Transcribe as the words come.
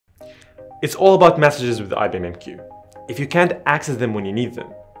It's all about messages with the IBM MQ. If you can't access them when you need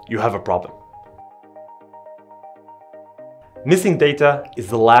them, you have a problem. Missing data is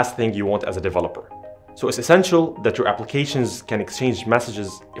the last thing you want as a developer. So it's essential that your applications can exchange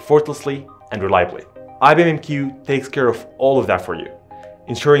messages effortlessly and reliably. IBM MQ takes care of all of that for you,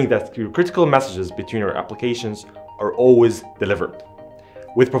 ensuring that your critical messages between your applications are always delivered,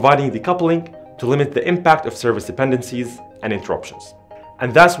 with providing decoupling to limit the impact of service dependencies and interruptions.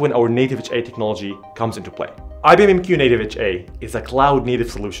 And that's when our NativeHA technology comes into play. IBM MQ NativeHA is a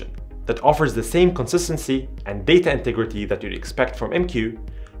cloud-native solution that offers the same consistency and data integrity that you'd expect from MQ,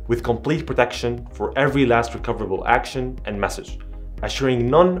 with complete protection for every last recoverable action and message, assuring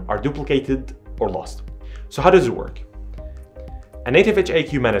none are duplicated or lost. So how does it work? A NativeHA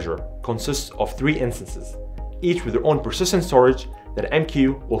queue manager consists of 3 instances, each with their own persistent storage that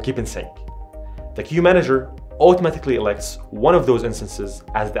MQ will keep in sync. The queue manager automatically elects one of those instances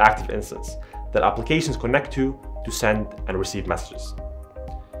as the active instance that applications connect to send and receive messages.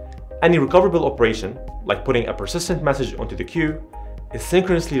 Any recoverable operation, like putting a persistent message onto the queue, is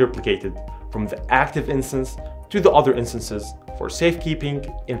synchronously replicated from the active instance to the other instances for safekeeping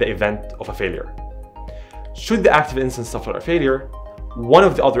in the event of a failure. Should the active instance suffer a failure, one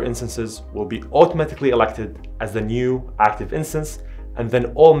of the other instances will be automatically elected as the new active instance, and then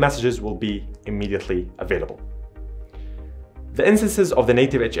all messages will be immediately available. The instances of the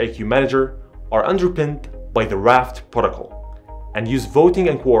NativeHA queue manager are underpinned by the Raft protocol and use voting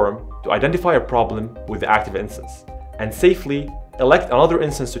and quorum to identify a problem with the active instance and safely elect another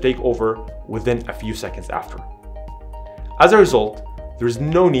instance to take over within a few seconds after. As a result, there is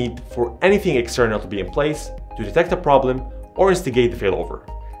no need for anything external to be in place to detect a problem or instigate the failover.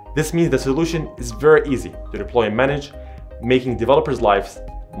 This means the solution is very easy to deploy and manage, making developers' lives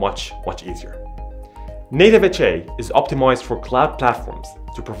much easier. NativeHA is optimized for cloud platforms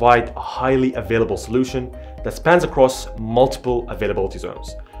to provide a highly available solution that spans across multiple availability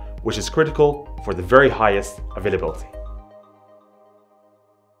zones, which is critical for the very highest availability.